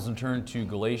and turn to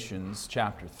Galatians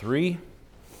chapter 3.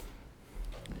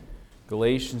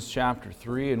 Galatians chapter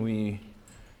 3, and we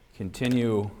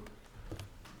continue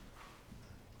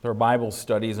our Bible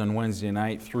studies on Wednesday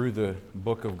night through the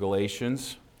book of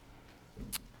Galatians.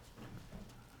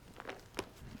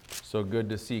 So good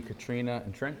to see Katrina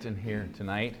and Trenton here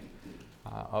tonight,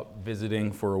 up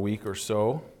visiting for a week or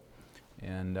so.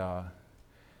 And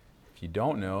if you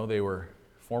don't know, they were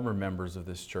former members of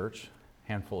this church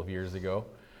a handful of years ago.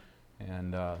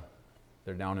 And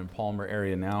they're down in Palmer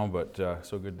area now, but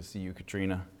so good to see you,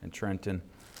 Katrina and Trenton.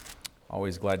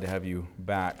 Always glad to have you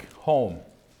back home.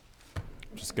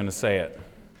 I'm just going to say it.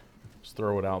 Just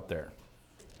throw it out there.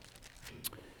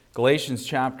 Galatians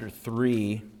chapter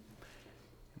 3,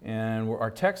 and our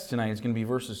text tonight is going to be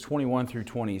verses 21 through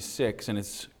 26, and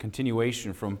it's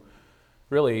continuation from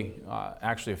really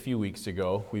actually a few weeks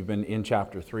ago. We've been in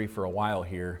chapter 3 for a while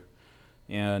here,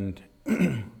 and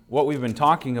what we've been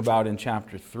talking about in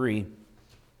chapter 3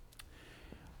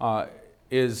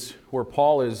 is where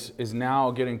Paul is now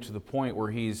getting to the point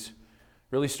where he's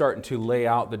really starting to lay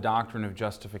out the doctrine of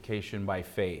justification by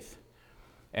faith.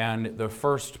 And the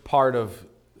first part of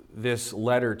this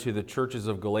letter to the churches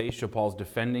of Galatia, Paul's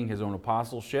defending his own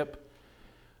apostleship.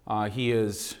 He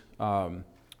is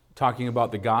talking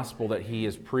about the gospel that he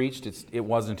has preached. It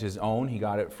wasn't his own. He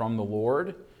got it from the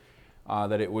Lord,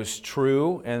 that it was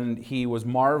true, and he was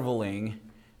marveling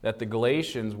that the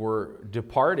Galatians were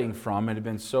departing from and had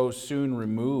been so soon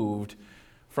removed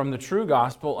from the true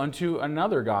gospel unto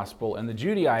another gospel. And the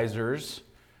Judaizers,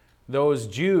 those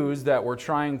Jews that were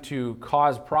trying to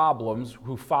cause problems,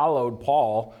 who followed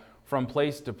Paul from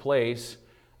place to place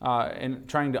and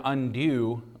trying to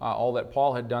undo all that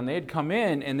Paul had done, they had come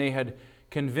in and they had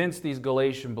convinced these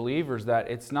Galatian believers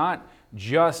that it's not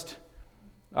just,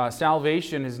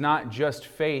 salvation is not just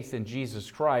faith in Jesus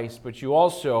Christ, but you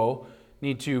also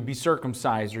need to be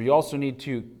circumcised, or you also need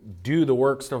to do the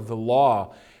works of the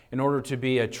law in order to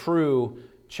be a true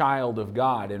child of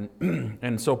God.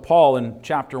 And so Paul in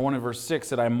chapter 1 and verse 6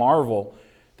 said, I marvel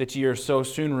that ye are so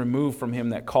soon removed from him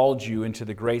that called you into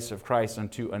the grace of Christ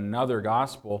unto another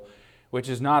gospel, which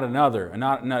is not another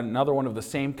one of the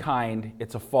same kind.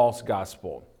 It's a false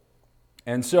gospel.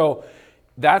 And so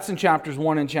that's in chapters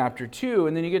 1 and chapter 2.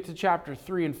 And then you get to chapter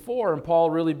 3 and 4, and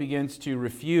Paul really begins to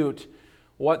refute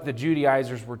what the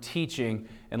Judaizers were teaching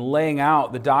and laying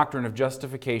out the doctrine of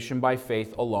justification by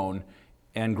faith alone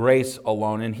and grace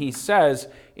alone. And he says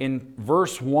in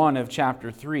verse 1 of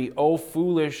chapter 3, O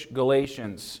foolish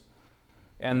Galatians.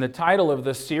 And the title of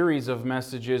the series of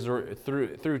messages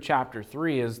through chapter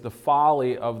 3 is The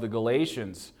Folly of the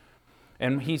Galatians.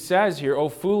 And he says here, O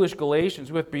foolish Galatians,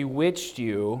 who hath bewitched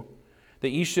you,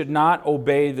 that ye should not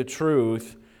obey the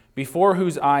truth, before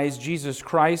whose eyes Jesus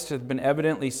Christ hath been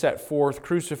evidently set forth,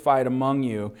 crucified among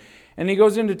you. And he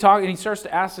goes into talk, and he starts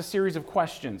to ask a series of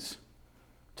questions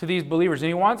to these believers.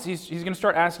 And he's going to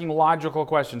start asking logical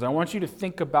questions. I want you to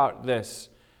think about this.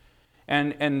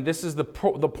 And this is the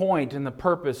point and the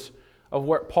purpose of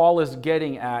what Paul is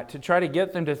getting at, to try to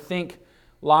get them to think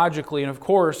logically. And of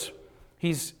course,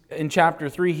 he's in chapter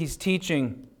 3, he's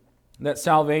teaching that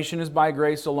salvation is by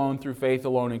grace alone, through faith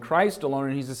alone, in Christ alone.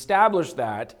 And he's established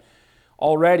that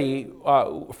already,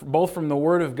 both from the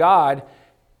Word of God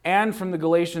and from the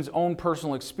Galatians' own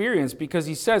personal experience, because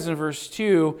he says in verse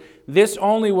 2, this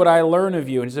only would I learn of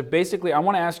you. And he said, basically, I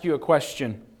want to ask you a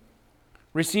question.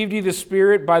 Received ye the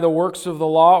Spirit by the works of the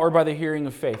law or by the hearing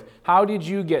of faith? How did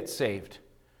you get saved?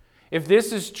 If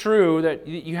this is true, that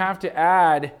you have to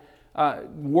add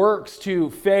works to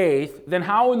faith, then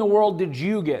how in the world did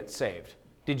you get saved?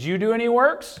 Did you do any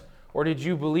works, or did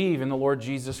you believe in the Lord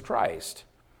Jesus Christ?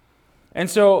 And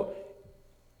so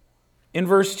in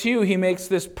verse 2, he makes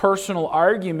this personal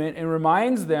argument and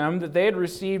reminds them that they had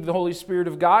received the Holy Spirit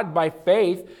of God by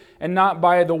faith and not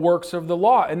by the works of the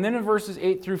law. And then in verses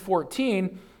 8 through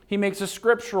 14, he makes a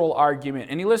scriptural argument.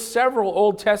 And he lists several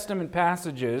Old Testament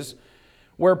passages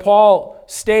where Paul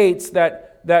states that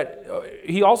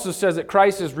he also says that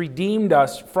Christ has redeemed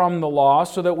us from the law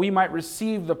so that we might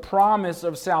receive the promise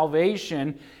of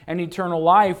salvation and eternal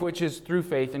life, which is through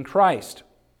faith in Christ.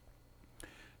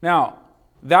 Now,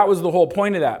 that was the whole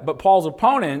point of that. But Paul's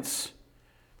opponents,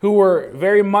 who were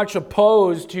very much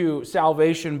opposed to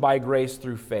salvation by grace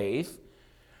through faith,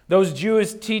 those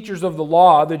Jewish teachers of the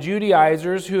law, the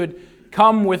Judaizers who had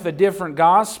come with a different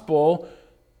gospel,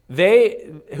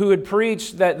 who had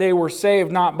preached that they were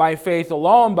saved not by faith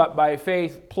alone, but by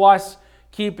faith plus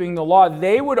keeping the law,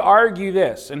 they would argue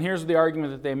this, and here's the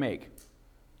argument that they make.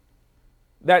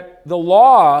 That the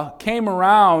law came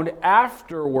around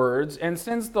afterwards, and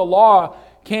since the law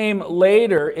came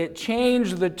later, it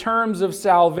changed the terms of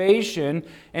salvation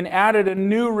and added a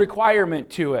new requirement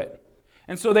to it.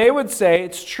 And so they would say,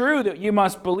 it's true that you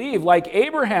must believe, like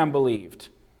Abraham believed.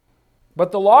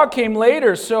 But the law came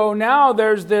later, so now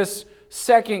there's this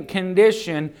second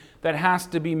condition that has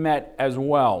to be met as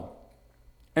well.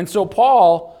 And so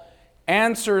Paul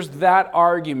answers that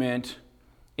argument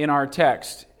in our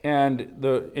text and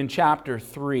in chapter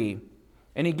 3.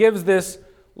 And he gives this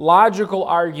logical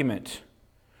argument.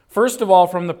 First of all,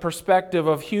 from the perspective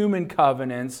of human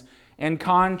covenants and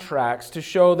contracts, to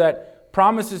show that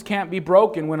promises can't be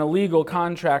broken when a legal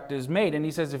contract is made. And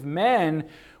he says if men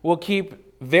will keep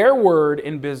their word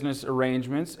in business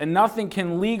arrangements and nothing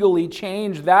can legally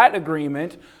change that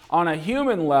agreement on a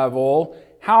human level,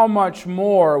 how much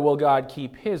more will God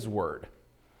keep His word?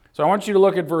 So I want you to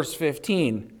look at verse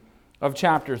 15 of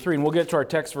chapter 3, and we'll get to our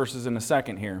text verses in a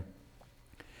second here.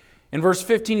 In verse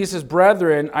 15 he says,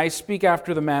 "Brethren, I speak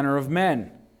after the manner of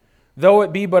men. Though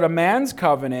it be but a man's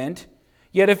covenant,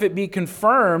 yet if it be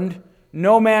confirmed,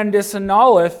 no man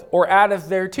disannulleth or addeth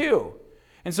thereto."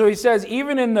 And so he says,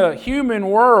 even in the human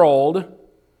world,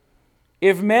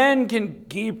 if men can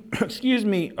keep,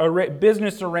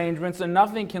 business arrangements and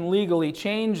nothing can legally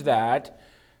change that,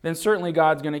 then certainly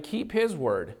God's going to keep His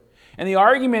word. And the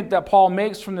argument that Paul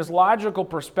makes from this logical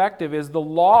perspective is the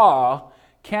law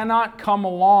cannot come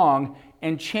along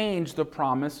and change the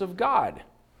promise of God.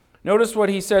 Notice what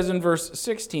he says in verse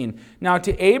 16. "Now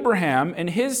to Abraham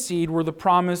and his seed were the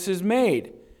promises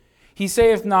made. He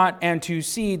saith not, and to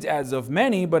seeds as of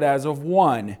many, but as of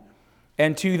one,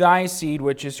 and to thy seed,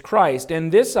 which is Christ.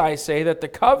 And this I say, that the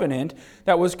covenant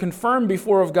that was confirmed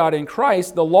before of God in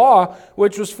Christ, the law,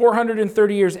 which was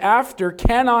 430 years after,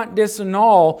 cannot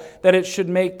disannul that it should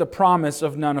make the promise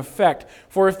of none effect.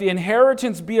 For if the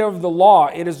inheritance be of the law,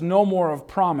 it is no more of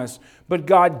promise, but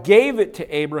God gave it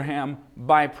to Abraham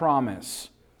by promise."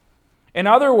 In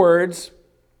other words,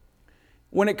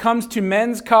 when it comes to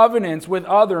men's covenants with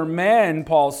other men,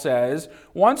 Paul says,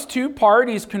 once two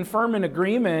parties confirm an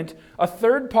agreement, a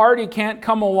third party can't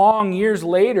come along years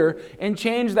later and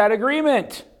change that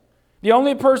agreement. The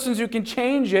only persons who can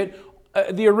change it,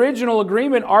 the original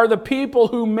agreement, are the people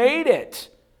who made it.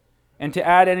 And to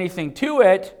add anything to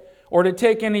it or to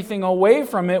take anything away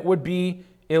from it would be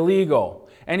illegal.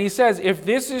 And he says, if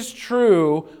this is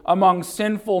true among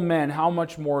sinful men, how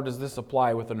much more does this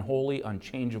apply with an holy,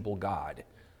 unchangeable God?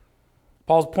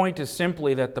 Paul's point is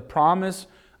simply that the promise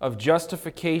of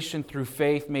justification through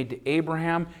faith made to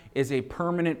Abraham is a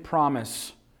permanent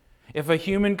promise. If a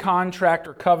human contract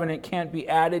or covenant can't be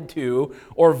added to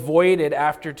or voided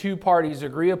after two parties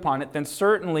agree upon it, then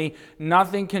certainly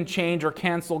nothing can change or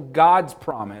cancel God's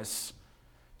promise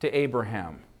to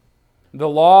Abraham. The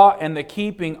law and the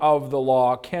keeping of the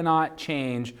law cannot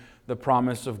change the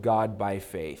promise of God by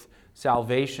faith.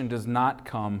 Salvation does not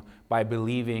come by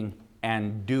believing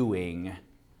and doing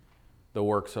the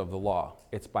works of the law.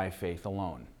 It's by faith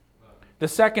alone. The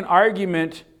second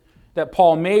argument that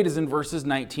Paul made is in verses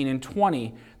 19 and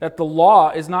 20, that the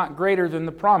law is not greater than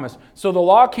the promise. So the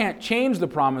law can't change the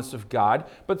promise of God,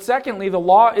 but secondly, the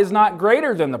law is not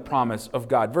greater than the promise of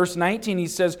God. Verse 19, he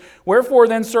says, "Wherefore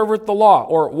then serveth the law?"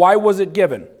 Or why was it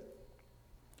given?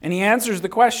 And he answers the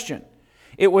question.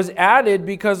 It was added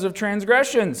because of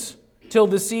transgressions, till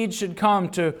the seed should come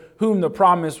to whom the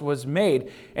promise was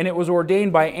made. And it was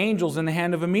ordained by angels in the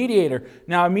hand of a mediator.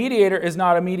 Now a mediator is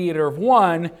not a mediator of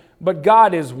one, but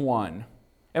God is one.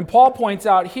 And Paul points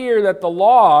out here that the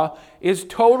law is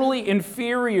totally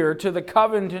inferior to the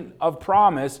covenant of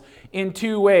promise in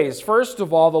two ways. First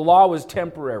of all, the law was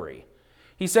temporary.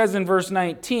 He says in verse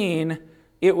 19,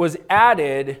 it was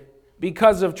added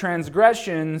because of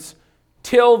transgressions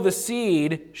till the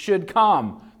seed should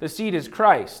come. The seed is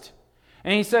Christ.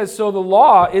 And he says, so the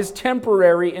law is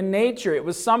temporary in nature. It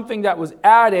was something that was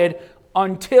added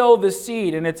until the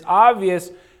seed. And it's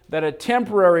obvious that a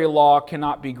temporary law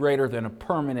cannot be greater than a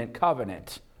permanent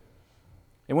covenant.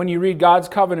 And when you read God's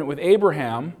covenant with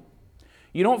Abraham,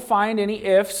 you don't find any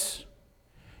ifs.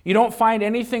 You don't find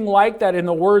anything like that in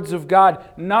the words of God.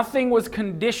 Nothing was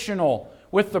conditional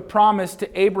with the promise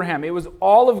to Abraham. It was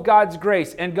all of God's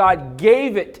grace, and God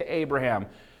gave it to Abraham.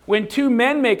 When two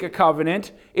men make a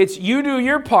covenant, it's you do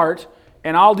your part,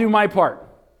 and I'll do my part.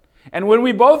 And when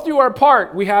we both do our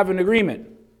part, we have an agreement.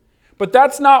 But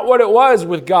that's not what it was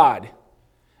with God.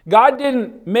 Abraham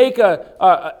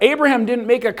didn't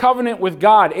make a covenant with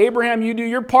God. Abraham, you do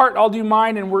your part, I'll do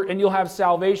mine, and you'll have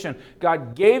salvation.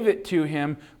 God gave it to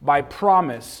him by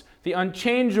promise. The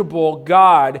unchangeable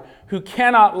God who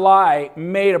cannot lie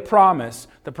made a promise.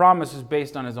 The promise is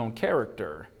based on his own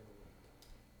character.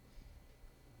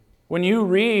 When you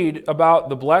read about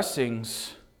the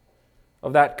blessings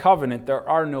of that covenant, there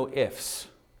are no ifs.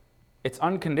 It's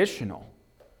unconditional.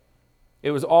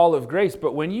 It was all of grace.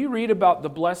 But when you read about the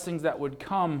blessings that would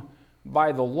come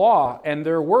by the law, and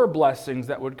there were blessings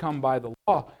that would come by the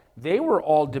law, they were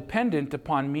all dependent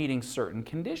upon meeting certain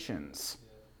conditions.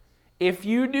 If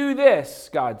you do this,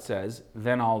 God says,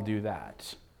 then I'll do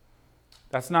that.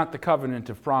 That's not the covenant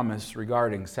of promise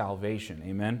regarding salvation.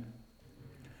 Amen?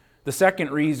 The second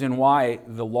reason why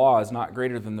the law is not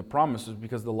greater than the promise is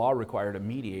because the law required a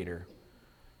mediator.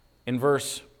 In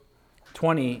verse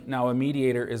 20, now a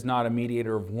mediator is not a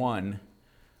mediator of one,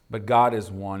 but God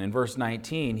is one. In verse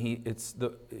 19,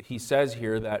 he says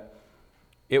here that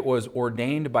it was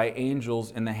ordained by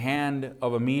angels in the hand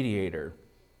of a mediator.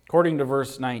 According to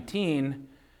verse 19,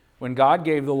 when God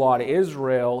gave the law to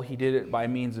Israel, he did it by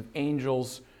means of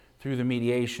angels through the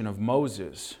mediation of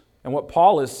Moses. And what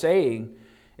Paul is saying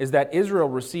is that Israel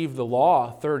received the law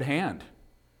third hand.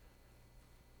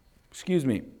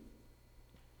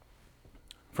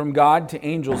 From God to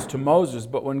angels to Moses.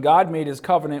 But when God made his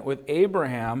covenant with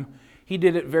Abraham, he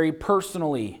did it very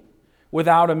personally,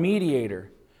 without a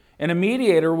mediator. And a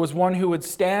mediator was one who would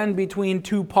stand between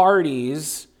two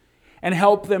parties and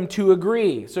help them to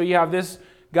agree. So you have this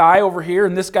guy over here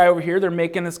and this guy over here. They're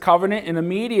making this covenant, and a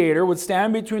mediator would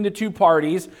stand between the two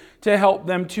parties to help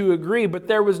them to agree. But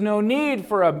there was no need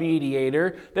for a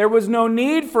mediator. There was no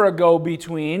need for a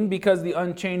go-between, because the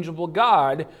unchangeable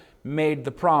God made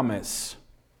the promise.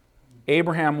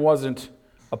 Abraham wasn't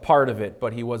a part of it,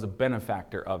 but he was a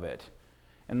benefactor of it.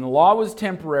 And the law was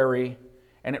temporary,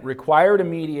 and it required a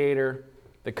mediator.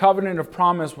 The covenant of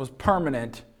promise was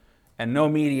permanent, and no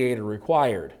mediator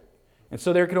required. And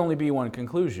so there could only be one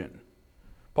conclusion.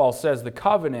 Paul says the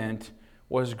covenant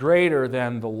was greater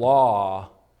than the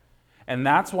law. And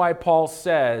that's why Paul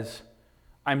says,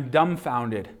 I'm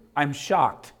dumbfounded, I'm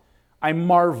shocked, I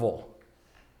marvel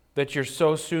that you're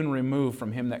so soon removed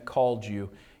from him that called you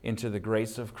into the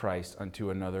grace of Christ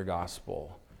unto another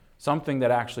gospel. Something that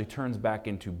actually turns back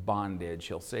into bondage,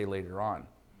 he'll say later on.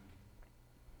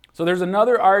 So there's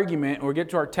another argument, and we'll get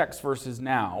to our text verses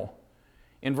now,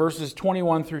 in verses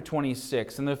 21 through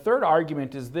 26. And the third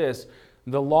argument is this: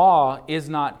 the law is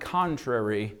not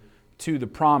contrary to the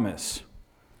promise.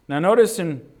 Now notice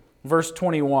in verse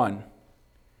 21,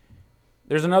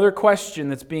 there's another question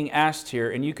that's being asked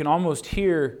here, and you can almost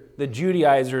hear the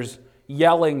Judaizers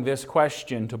yelling this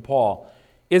question to Paul.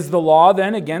 Is the law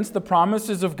then against the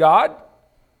promises of God?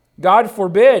 God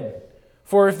forbid.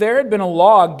 For if there had been a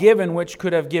law given which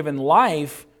could have given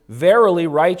life, verily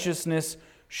righteousness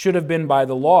should have been by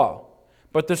the law.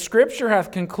 But the Scripture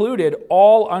hath concluded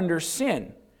all under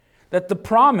sin, that the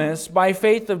promise by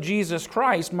faith of Jesus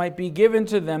Christ might be given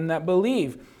to them that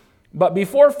believe. But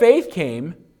before faith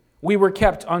came, we were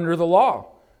kept under the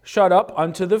law, shut up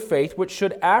unto the faith which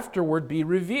should afterward be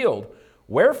revealed.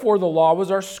 Wherefore the law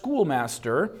was our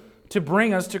schoolmaster to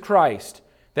bring us to Christ,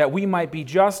 that we might be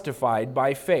justified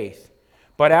by faith.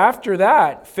 But after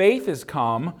that faith is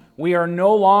come, we are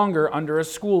no longer under a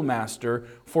schoolmaster,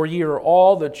 for ye are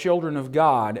all the children of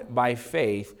God by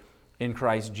faith in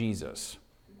Christ Jesus.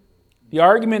 The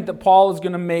argument that Paul is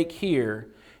going to make here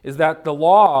is that the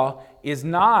law is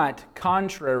not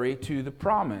contrary to the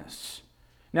promise.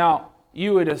 Now,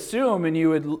 you would assume and you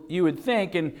would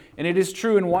think, and it is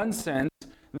true in one sense,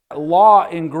 that law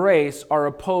and grace are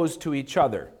opposed to each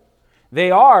other. They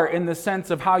are in the sense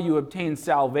of how you obtain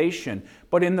salvation.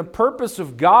 But in the purpose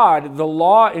of God, the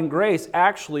law and grace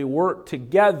actually work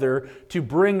together to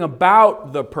bring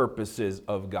about the purposes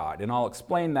of God. And I'll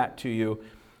explain that to you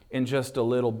in just a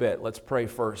little bit. Let's pray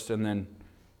first and then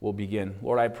we'll begin.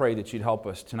 Lord, I pray that you'd help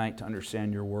us tonight to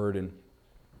understand your word. And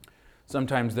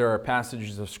sometimes there are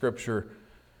passages of Scripture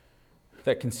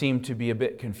that can seem to be a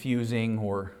bit confusing,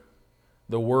 or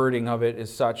the wording of it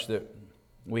is such that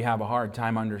we have a hard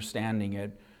time understanding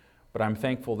it. But I'm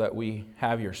thankful that we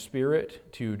have your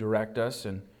Spirit to direct us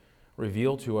and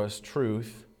reveal to us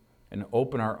truth and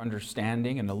open our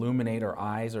understanding and illuminate our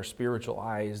eyes, our spiritual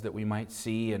eyes, that we might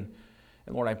see. And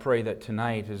Lord, I pray that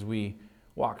tonight as we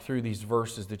walk through these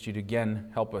verses that you'd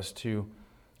again help us to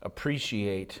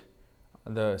appreciate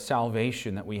the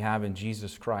salvation that we have in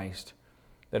Jesus Christ,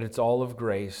 that it's all of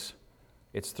grace,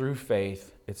 it's through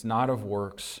faith, it's not of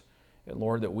works. And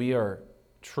Lord, that we are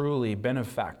truly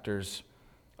benefactors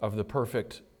of the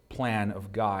perfect plan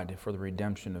of God for the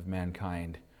redemption of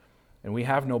mankind. And we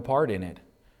have no part in it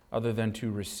other than to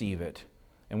receive it.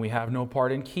 And we have no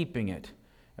part in keeping it.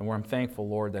 And I'm thankful,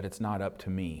 Lord, that it's not up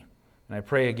to me. And I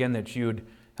pray again that you'd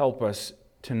help us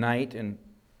tonight and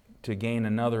to gain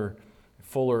another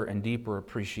fuller and deeper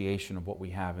appreciation of what we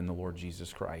have in the Lord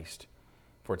Jesus Christ.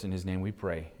 For it's in His name we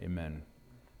pray. Amen.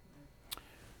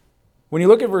 When you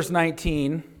look at verse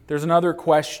 19, there's another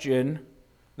question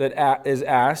that is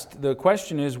asked. The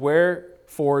question is,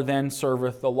 wherefore then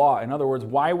serveth the law? In other words,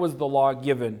 why was the law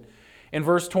given? In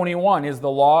verse 21, is the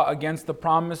law against the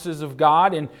promises of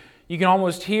God? And you can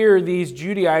almost hear these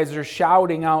Judaizers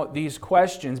shouting out these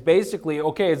questions. Basically,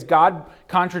 okay, is God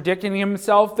contradicting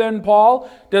Himself then, Paul?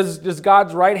 Does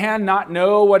God's right hand not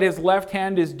know what His left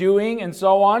hand is doing, and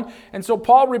so on? And so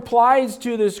Paul replies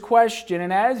to this question,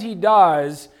 and as he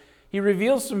does, he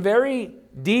reveals some very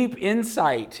deep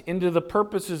insight into the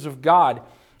purposes of God.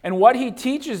 And what he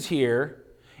teaches here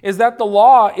is that the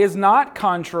law is not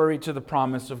contrary to the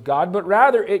promise of God, but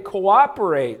rather it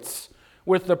cooperates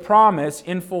with the promise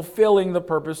in fulfilling the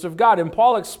purpose of God. And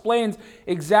Paul explains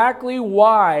exactly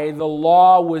why the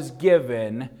law was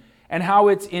given and how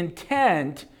its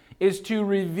intent is to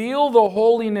reveal the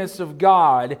holiness of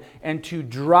God and to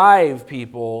drive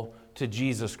people to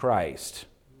Jesus Christ.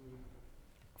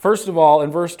 First of all,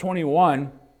 in verse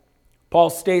 21, Paul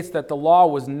states that the law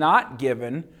was not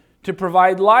given to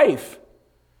provide life.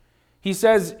 He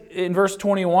says in verse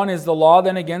 21, is the law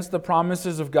then against the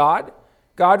promises of God?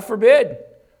 God forbid.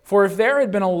 For if there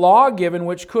had been a law given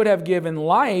which could have given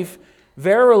life,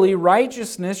 verily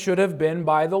righteousness should have been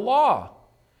by the law.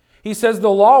 He says the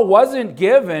law wasn't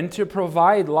given to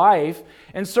provide life,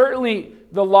 and certainly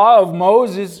the law of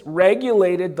Moses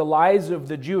regulated the lives of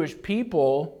the Jewish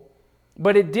people,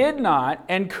 but it did not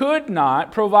and could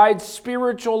not provide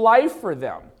spiritual life for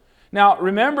them. Now,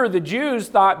 remember, the Jews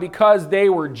thought because they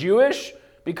were Jewish,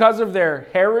 because of their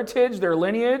heritage, their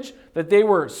lineage, that they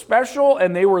were special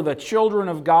and they were the children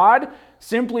of God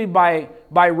simply by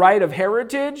right of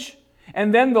heritage.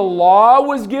 And then the law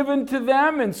was given to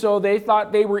them, and so they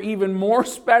thought they were even more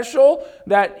special,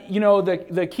 that,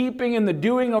 the keeping and the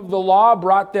doing of the law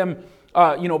brought them,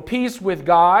 peace with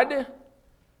God.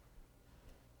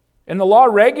 And the law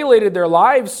regulated their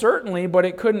lives, certainly, but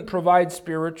it couldn't provide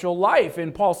spiritual life.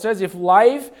 And Paul says if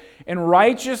life and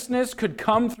righteousness could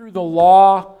come through the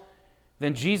law,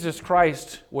 then Jesus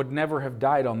Christ would never have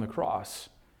died on the cross.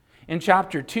 In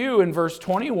chapter 2, in verse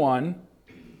 21,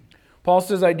 Paul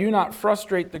says, I do not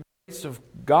frustrate the grace of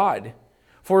God.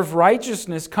 For if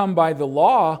righteousness come by the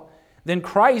law, then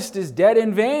Christ is dead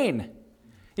in vain.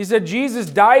 He said Jesus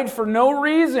died for no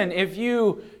reason if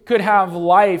you could have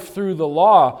life through the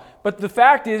law. But the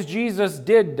fact is, Jesus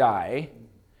did die.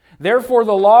 Therefore,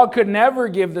 the law could never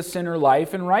give the sinner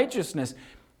life and righteousness.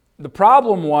 The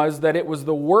problem was that it was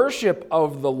the worship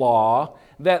of the law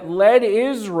that led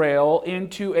Israel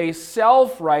into a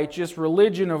self-righteous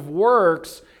religion of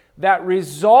works that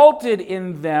resulted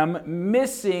in them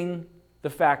missing the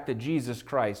fact that Jesus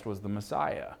Christ was the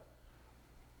Messiah.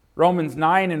 Romans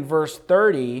 9 and verse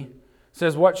 30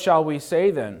 says, what shall we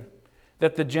say then?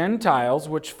 That the Gentiles,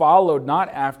 which followed not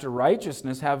after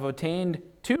righteousness, have attained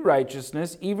to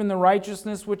righteousness, even the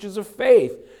righteousness which is of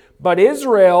faith. But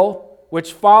Israel,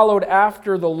 which followed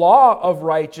after the law of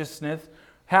righteousness,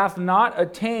 hath not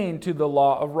attained to the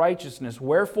law of righteousness.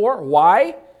 Wherefore?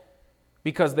 Why?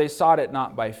 Because they sought it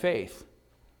not by faith,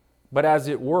 but as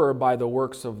it were by the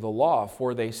works of the law,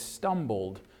 for they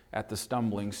stumbled at the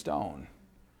stumbling stone.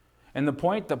 And the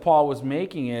point that Paul was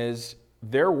making is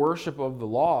their worship of the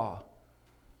law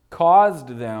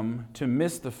caused them to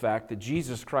miss the fact that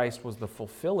Jesus Christ was the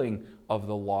fulfilling of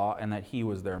the law and that He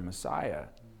was their Messiah.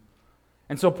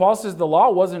 And so Paul says the law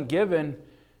wasn't given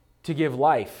to give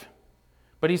life.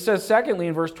 But he says, secondly,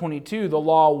 in verse 22, the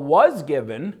law was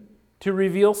given to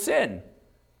reveal sin.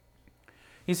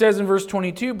 He says in verse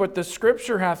 22, but the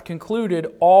Scripture hath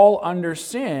concluded all under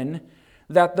sin,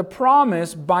 that the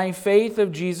promise by faith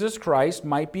of Jesus Christ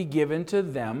might be given to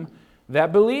them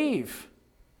that believe.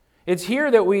 It's here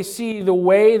that we see the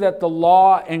way that the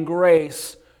law and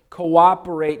grace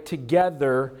cooperate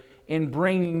together in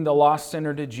bringing the lost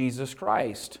sinner to Jesus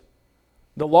Christ.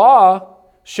 The law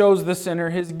shows the sinner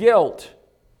his guilt.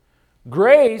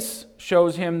 Grace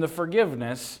shows him the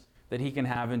forgiveness that he can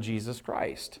have in Jesus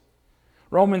Christ.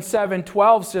 Romans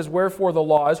 7:12 says, wherefore the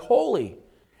law is holy,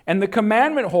 and the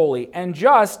commandment holy, and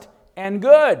just, and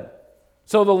good.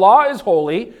 So the law is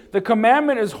holy, the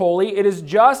commandment is holy, it is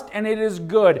just, and it is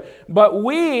good. But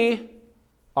we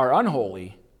are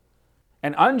unholy,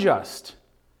 and unjust,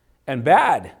 and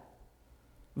bad.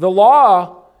 The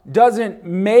law doesn't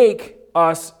make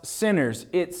us sinners.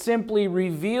 It simply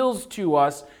reveals to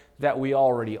us that we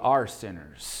already are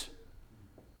sinners.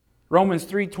 Romans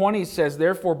 3:20 says,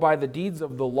 therefore by the deeds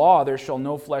of the law there shall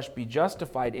no flesh be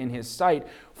justified in his sight,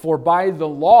 for by the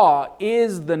law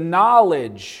is the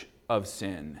knowledge of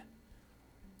sin.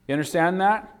 You understand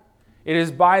that? It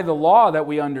is by the law that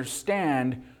we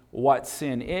understand what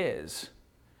sin is.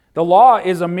 The law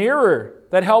is a mirror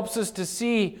that helps us to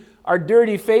see our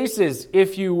dirty faces,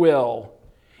 if you will.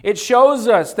 It shows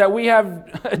us that we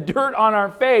have dirt on our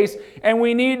face and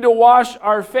we need to wash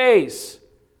our face.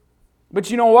 But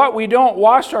you know what? We don't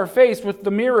wash our face with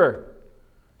the mirror.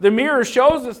 The mirror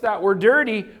shows us that we're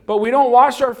dirty, but we don't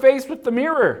wash our face with the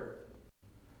mirror.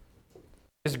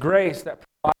 It's grace that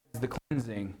provides the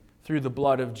cleansing through the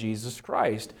blood of Jesus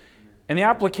Christ. And the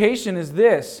application is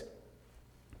this.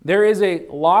 There is a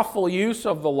lawful use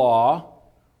of the law,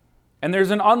 and there's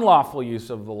an unlawful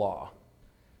use of the law.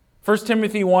 1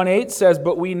 Timothy 1:8 says,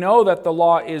 "But we know that the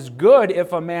law is good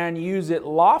if a man use it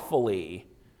lawfully."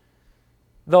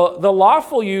 The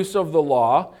lawful use of the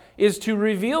law is to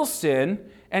reveal sin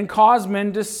and cause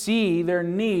men to see their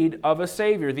need of a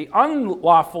Savior. The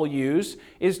unlawful use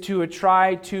is to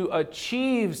try to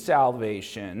achieve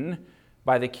salvation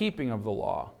by the keeping of the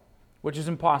law, which is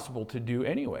impossible to do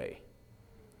anyway.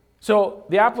 So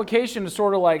the application is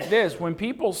sort of like this. When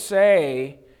people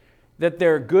say that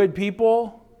they're good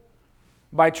people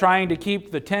by trying to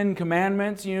keep the 10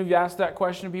 Commandments, you've asked that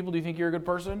question to people, do you think you're a good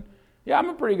person? Yeah, I'm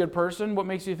a pretty good person. What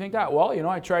makes you think that? Well,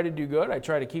 I try to do good. I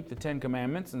try to keep the 10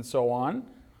 Commandments and so on.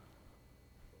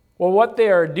 Well, what they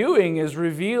are doing is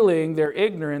revealing their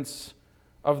ignorance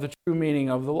of the true meaning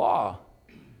of the law.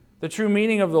 The true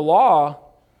meaning of the law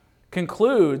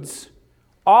concludes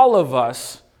all of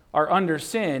us are under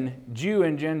sin, Jew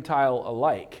and Gentile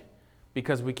alike,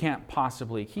 because we can't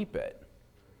possibly keep it.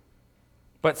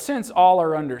 But since all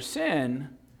are under sin,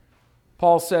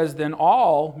 Paul says, then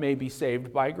all may be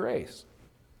saved by grace.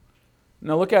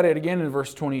 Now look at it again in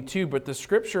verse 22. But the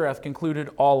Scripture hath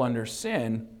concluded all under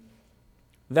sin,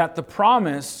 that the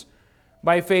promise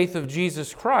by faith of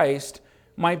Jesus Christ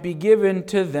might be given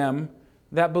to them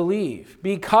that believe.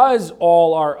 Because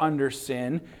all are under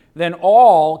sin, then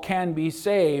all can be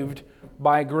saved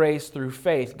by grace through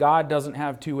faith. God doesn't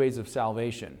have two ways of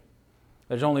salvation.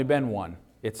 There's only been one.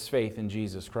 It's faith in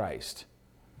Jesus Christ.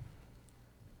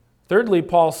 Thirdly,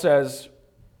 Paul says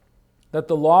that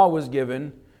the law was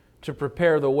given to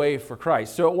prepare the way for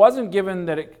Christ. So it wasn't given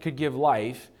that it could give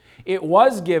life. It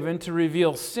was given to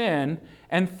reveal sin.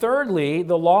 And thirdly,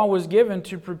 the law was given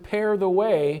to prepare the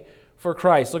way for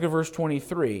Christ. Look at verse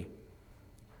 23.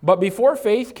 But before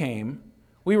faith came,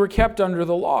 we were kept under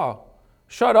the law,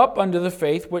 shut up unto the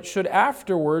faith which should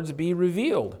afterwards be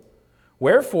revealed.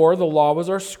 Wherefore the law was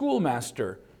our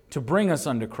schoolmaster to bring us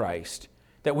unto Christ,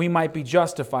 that we might be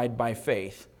justified by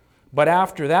faith. But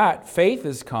after that faith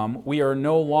is come, we are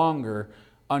no longer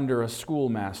under a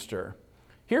schoolmaster.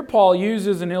 Here Paul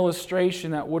uses an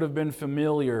illustration that would have been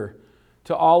familiar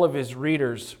to all of his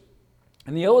readers.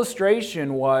 And the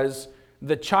illustration was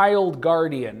the child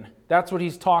guardian. That's what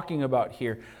he's talking about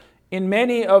here. In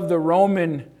many of the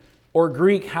Roman or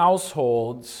Greek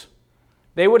households,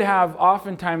 they would have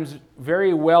oftentimes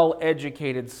very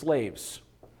well-educated slaves.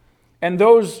 And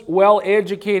those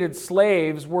well-educated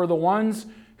slaves were the ones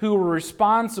who were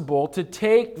responsible to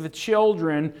take the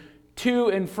children to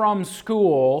and from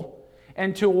school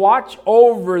and to watch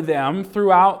over them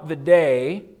throughout the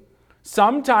day.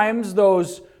 Sometimes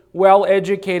those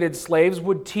well-educated slaves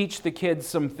would teach the kids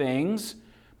some things,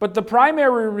 but the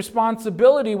primary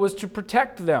responsibility was to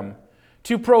protect them,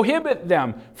 to prohibit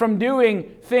them from doing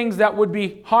things that would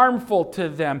be harmful to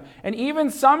them, and even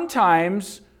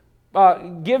sometimes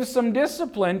give some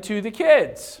discipline to the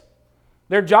kids.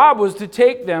 Their job was to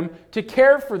take them, to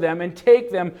care for them, and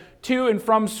take them to and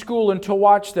from school and to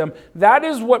watch them. That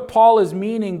is what Paul is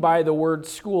meaning by the word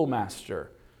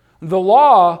schoolmaster. The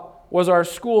law was our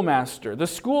schoolmaster. The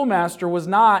schoolmaster was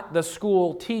not the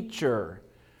school teacher.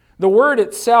 The word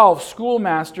itself,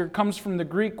 schoolmaster, comes from the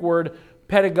Greek word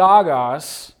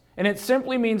pedagogos, and it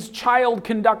simply means child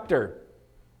conductor.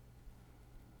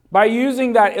 By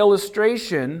using that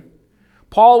illustration,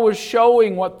 Paul was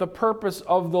showing what the purpose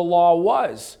of the law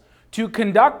was, to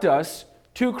conduct us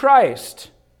to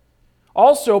Christ.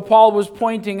 Also, Paul was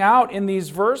pointing out in these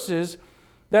verses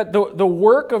that the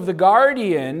work of the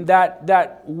guardian,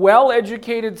 that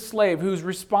well-educated slave whose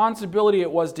responsibility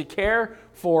it was to care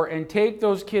for and take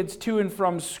those kids to and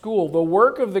from school, the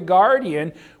work of the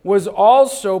guardian was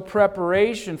also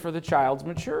preparation for the child's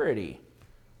maturity.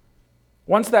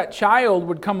 Once that child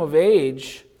would come of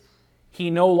age, he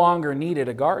no longer needed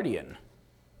a guardian.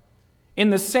 In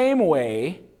the same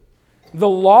way, the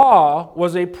law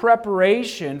was a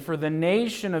preparation for the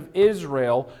nation of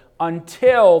Israel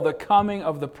until the coming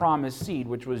of the promised seed,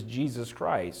 which was Jesus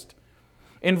Christ.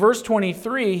 In verse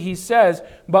 23, he says,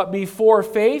 "But before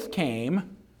faith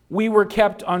came, we were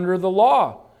kept under the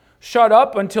law, shut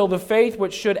up until the faith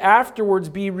which should afterwards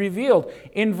be revealed.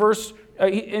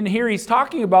 In here he's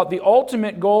talking about the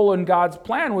ultimate goal in God's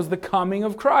plan was the coming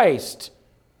of Christ.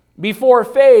 Before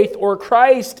faith or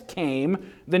Christ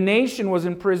came, the nation was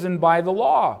imprisoned by the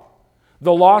law.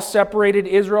 The law separated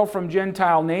Israel from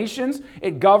Gentile nations.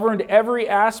 It governed every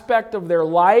aspect of their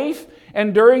life.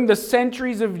 And during the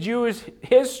centuries of Jewish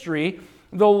history,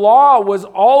 the law was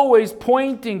always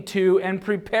pointing to and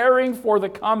preparing for the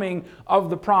coming of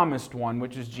the promised one,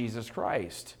 which is Jesus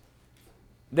Christ.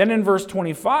 Then in verse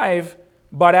 25,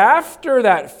 but after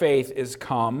that faith is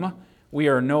come, we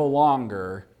are no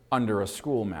longer under a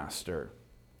schoolmaster.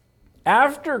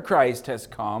 After Christ has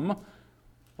come,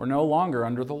 we're no longer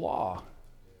under the law.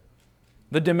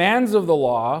 The demands of the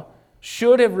law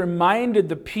should have reminded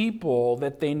the people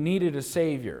that they needed a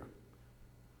Savior.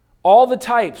 All the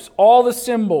types, all the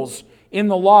symbols in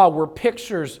the law were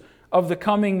pictures of the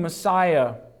coming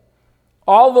Messiah.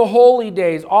 All the holy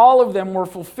days, all of them were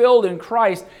fulfilled in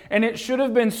Christ. And it should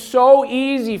have been so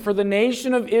easy for the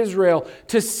nation of Israel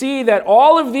to see that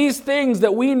all of these things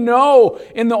that we know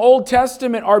in the Old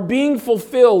Testament are being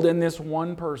fulfilled in this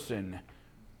one person.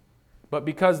 But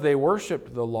because they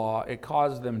worshiped the law, it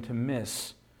caused them to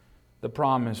miss the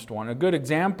promised one. A good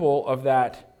example of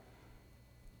that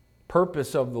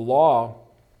purpose of the law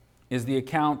is the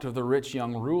account of the rich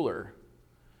young ruler.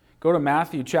 Go to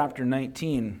Matthew chapter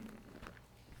 19.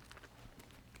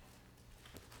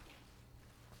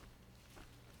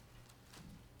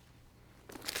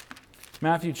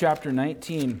 Matthew chapter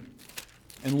 19,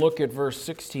 and look at verse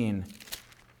 16.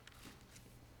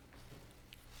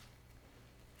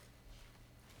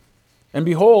 And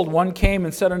behold, one came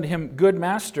and said unto him, Good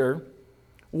master,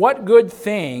 what good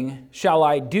thing shall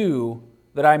I do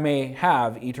that I may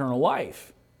have eternal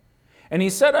life? And he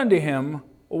said unto him,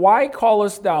 Why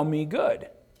callest thou me good?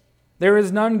 There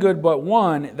is none good but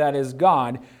one, that is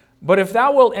God. But if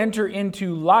thou wilt enter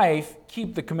into life,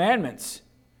 keep the commandments.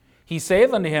 He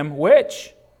saith unto him,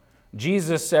 Which?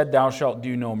 Jesus said, Thou shalt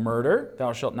do no murder,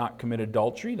 thou shalt not commit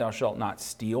adultery, thou shalt not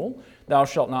steal, thou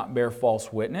shalt not bear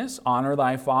false witness, honor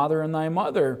thy father and thy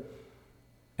mother,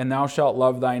 and thou shalt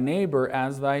love thy neighbor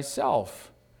as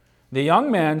thyself. The young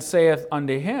man saith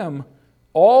unto him,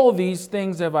 All these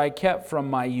things have I kept from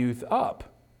my youth up.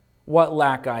 What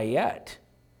lack I yet?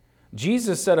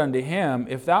 Jesus said unto him,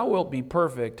 If thou wilt be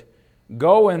perfect,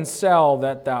 go and sell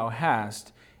that thou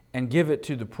hast, and give it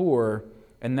to the poor,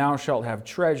 and thou shalt have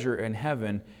treasure in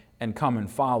heaven, and come and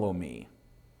follow me.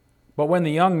 But when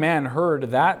the young man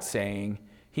heard that saying,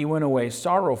 he went away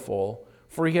sorrowful,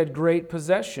 for he had great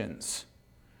possessions.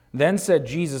 Then said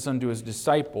Jesus unto his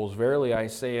disciples, Verily I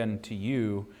say unto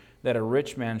you, that a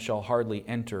rich man shall hardly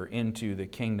enter into the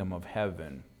kingdom of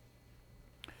heaven.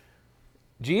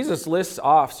 Jesus lists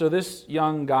off, so this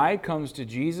young guy comes to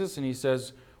Jesus and he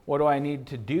says, What do I need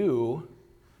to do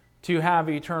to have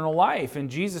eternal life? And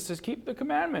Jesus says, keep the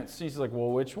commandments. He's like,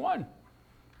 well, which one?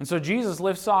 And so Jesus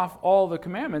lifts off all the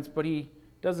commandments, but he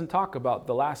doesn't talk about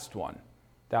the last one,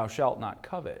 thou shalt not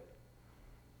covet.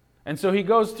 And so he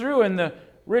goes through, and the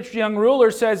rich young ruler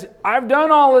says, I've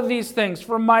done all of these things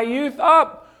from my youth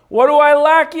up. What do I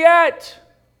lack yet?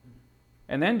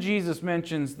 And then Jesus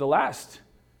mentions the last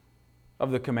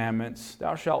of the commandments,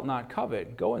 thou shalt not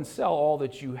covet. Go and sell all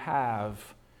that you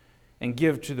have and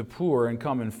give to the poor, and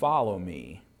come and follow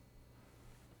me.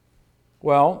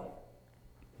 Well,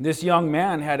 this young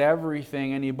man had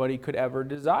everything anybody could ever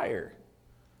desire.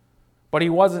 But he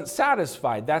wasn't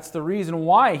satisfied. That's the reason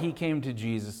why he came to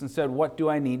Jesus and said, what do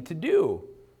I need to do?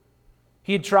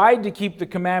 He had tried to keep the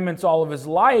commandments all of his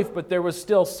life, but there was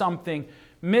still something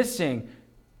missing.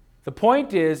 The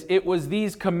point is, it was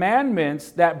these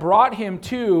commandments that brought him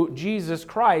to Jesus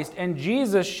Christ, and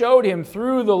Jesus showed him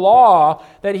through the law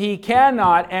that he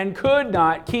cannot and could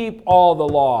not keep all the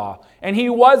law, and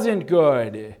he wasn't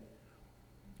good.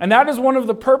 And that is one of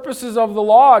the purposes of the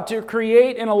law, to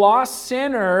create in a lost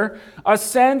sinner a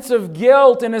sense of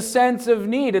guilt and a sense of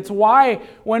need. It's why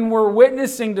when we're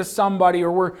witnessing to somebody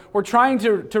or we're trying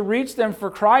to reach them for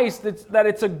Christ, that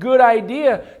it's a good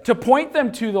idea to point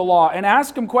them to the law and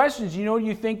ask them questions.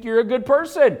 You think you're a good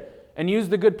person, and use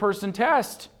the good person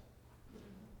test.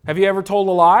 Have you ever told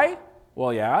a lie?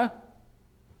 Well, yeah.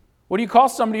 What do you call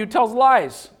somebody who tells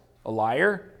lies? A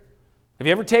liar. Have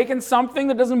you ever taken something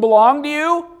that doesn't belong to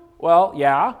you? Well,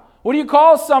 yeah. What do you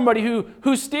call somebody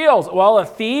who steals? Well, a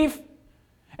thief.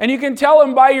 And you can tell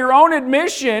them by your own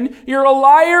admission, you're a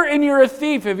liar and you're a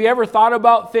thief. Have you ever thought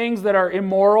about things that are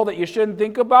immoral that you shouldn't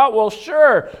think about? Well,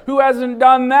 sure. Who hasn't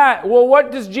done that? Well,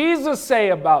 what does Jesus say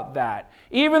about that?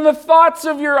 Even the thoughts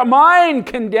of your mind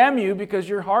condemn you because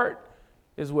your heart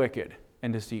is wicked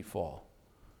and deceitful.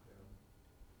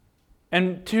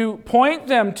 and to point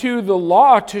them to the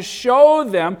law, to show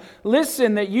them,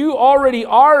 listen, that you already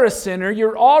are a sinner,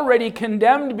 you're already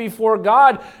condemned before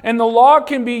God, and the law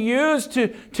can be used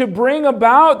to bring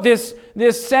about this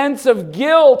sense of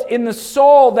guilt in the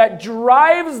soul that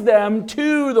drives them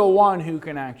to the one who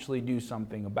can actually do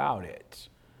something about it.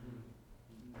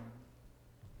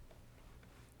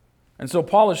 And so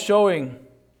Paul is showing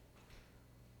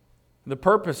the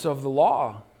purpose of the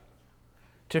law,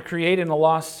 to create in a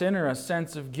lost sinner a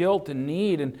sense of guilt and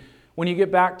need. And when you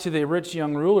get back to the rich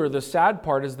young ruler, the sad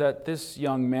part is that this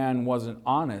young man wasn't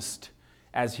honest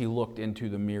as he looked into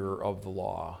the mirror of the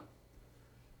law.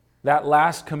 That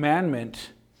last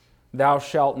commandment, thou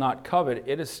shalt not covet,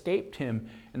 it escaped him,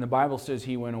 and the Bible says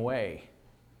he went away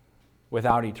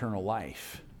without eternal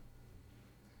life.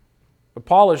 But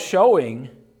Paul is showing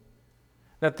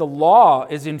that the law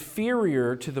is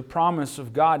inferior to the promise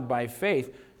of God by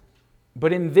faith.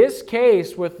 But in this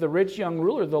case, with the rich young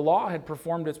ruler, the law had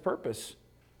performed its purpose.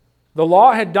 The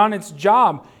law had done its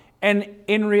job. And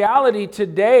in reality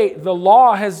today, the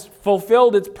law has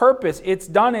fulfilled its purpose. It's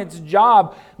done its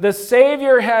job. The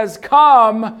Savior has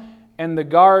come, and the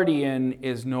guardian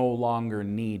is no longer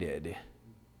needed.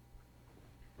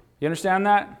 You understand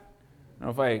that? I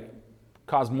don't know if I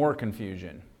caused more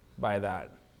confusion by that.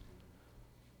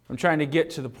 I'm trying to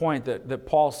get to the point that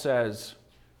Paul says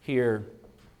here,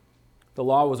 the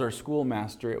law was our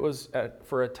schoolmaster. It was,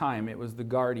 for a time, it was the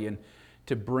guardian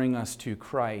to bring us to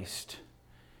Christ.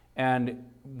 And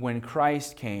when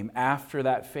Christ came, after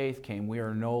that faith came, we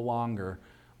are no longer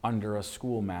under a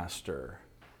schoolmaster.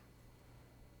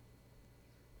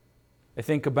 I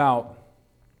think about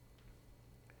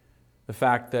the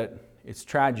fact that it's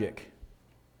tragic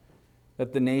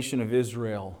that the nation of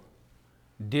Israel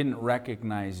didn't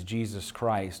recognize Jesus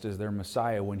Christ as their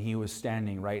Messiah when he was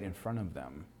standing right in front of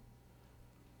them.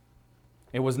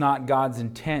 It was not God's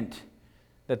intent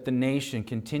that the nation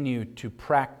continue to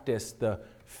practice the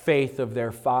faith of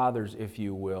their fathers, if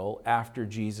you will, after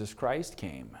Jesus Christ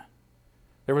came.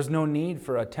 There was no need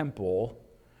for a temple,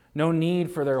 no need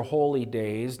for their holy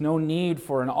days, no need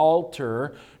for an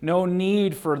altar, no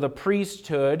need for the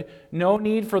priesthood, no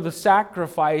need for the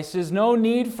sacrifices, no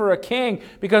need for a king,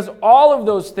 because all of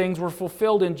those things were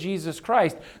fulfilled in Jesus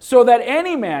Christ, so that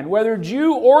any man, whether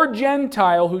Jew or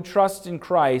Gentile, who trusts in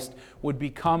Christ would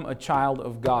become a child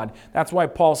of God. That's why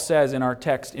Paul says in our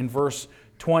text in verse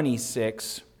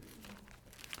 26,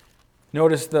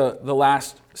 notice the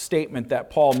last statement that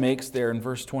Paul makes there in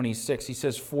verse 26. He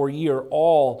says, "For ye are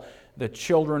all the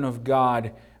children of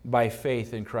God by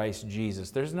faith in Christ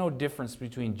Jesus." There's no difference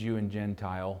between Jew and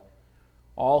Gentile.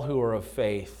 All who are of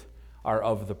faith are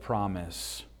of the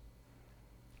promise.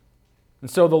 And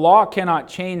so the law cannot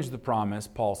change the promise,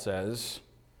 Paul says.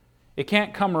 It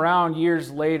can't come around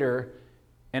years later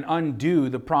and undo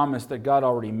the promise that God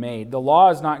already made. The law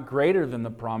is not greater than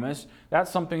the promise.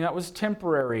 That's something that was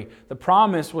temporary. The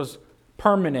promise was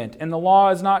permanent, and the law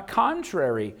is not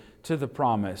contrary to the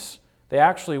promise. They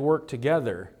actually work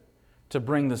together to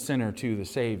bring the sinner to the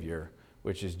Savior,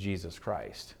 which is Jesus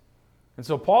Christ. And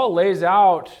so Paul lays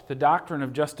out the doctrine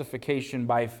of justification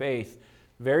by faith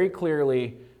very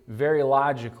clearly, very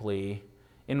logically,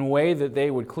 in a way that they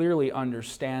would clearly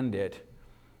understand it,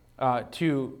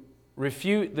 to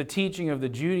refute the teaching of the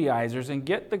Judaizers and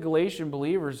get the Galatian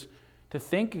believers to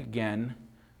think again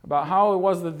about how it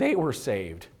was that they were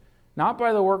saved, not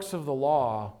by the works of the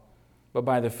law, but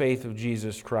by the faith of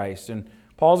Jesus Christ. And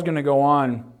Paul's going to go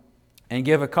on and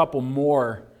give a couple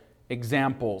more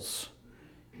examples.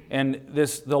 And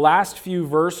the last few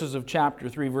verses of chapter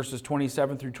 3, verses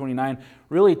 27 through 29,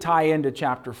 really tie into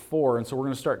chapter 4. And so we're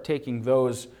going to start taking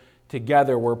those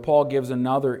together, where Paul gives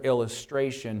another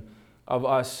illustration of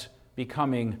us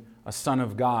becoming a son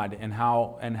of God and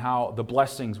how the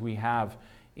blessings we have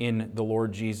in the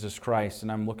Lord Jesus Christ.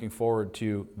 And I'm looking forward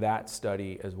to that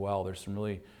study as well. There's some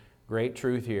really great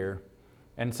truth here.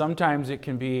 And sometimes it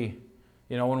can be,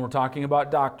 when we're talking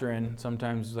about doctrine,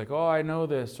 sometimes it's like, oh, I know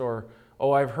this, or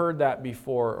oh, I've heard that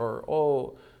before, or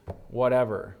oh,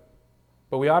 whatever.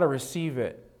 But we ought to receive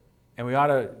it. And we ought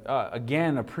to,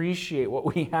 again, appreciate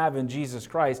what we have in Jesus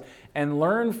Christ and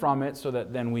learn from it so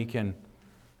that then we can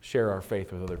share our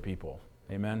faith with other people.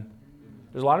 Amen?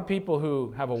 There's a lot of people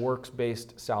who have a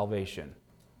works-based salvation.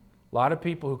 A lot of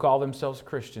people who call themselves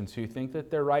Christians who think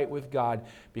that they're right with God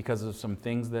because of some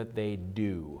things that they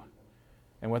do.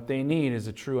 And what they need is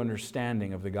a true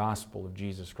understanding of the gospel of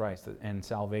Jesus Christ and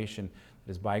salvation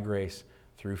that is by grace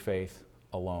through faith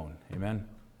alone. Amen?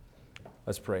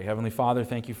 Let's pray. Heavenly Father,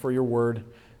 thank you for your word.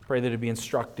 Pray that it be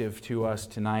instructive to us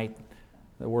tonight.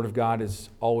 The word of God is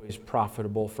always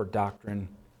profitable for doctrine.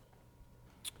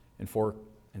 and for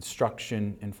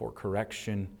instruction and for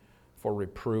correction, for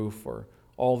reproof, for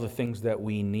all the things that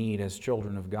we need as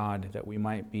children of God, that we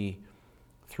might be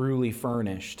truly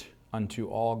furnished unto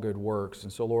all good works.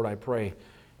 And so, Lord, I pray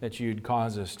that you'd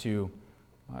cause us to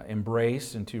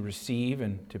embrace and to receive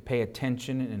and to pay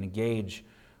attention and engage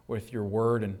with your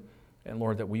word, and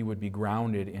Lord, that we would be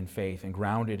grounded in faith and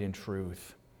grounded in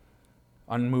truth,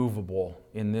 unmovable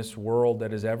in this world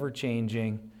that is ever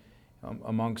changing,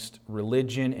 amongst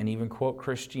religion and even, quote,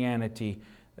 Christianity,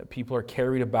 that people are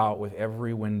carried about with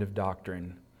every wind of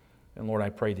doctrine. And Lord, I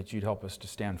pray that you'd help us to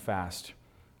stand fast,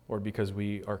 Lord, because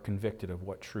we are convicted of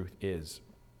what truth is.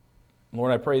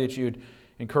 Lord, I pray that you'd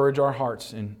encourage our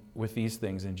hearts with these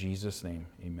things. In Jesus' name,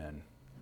 amen.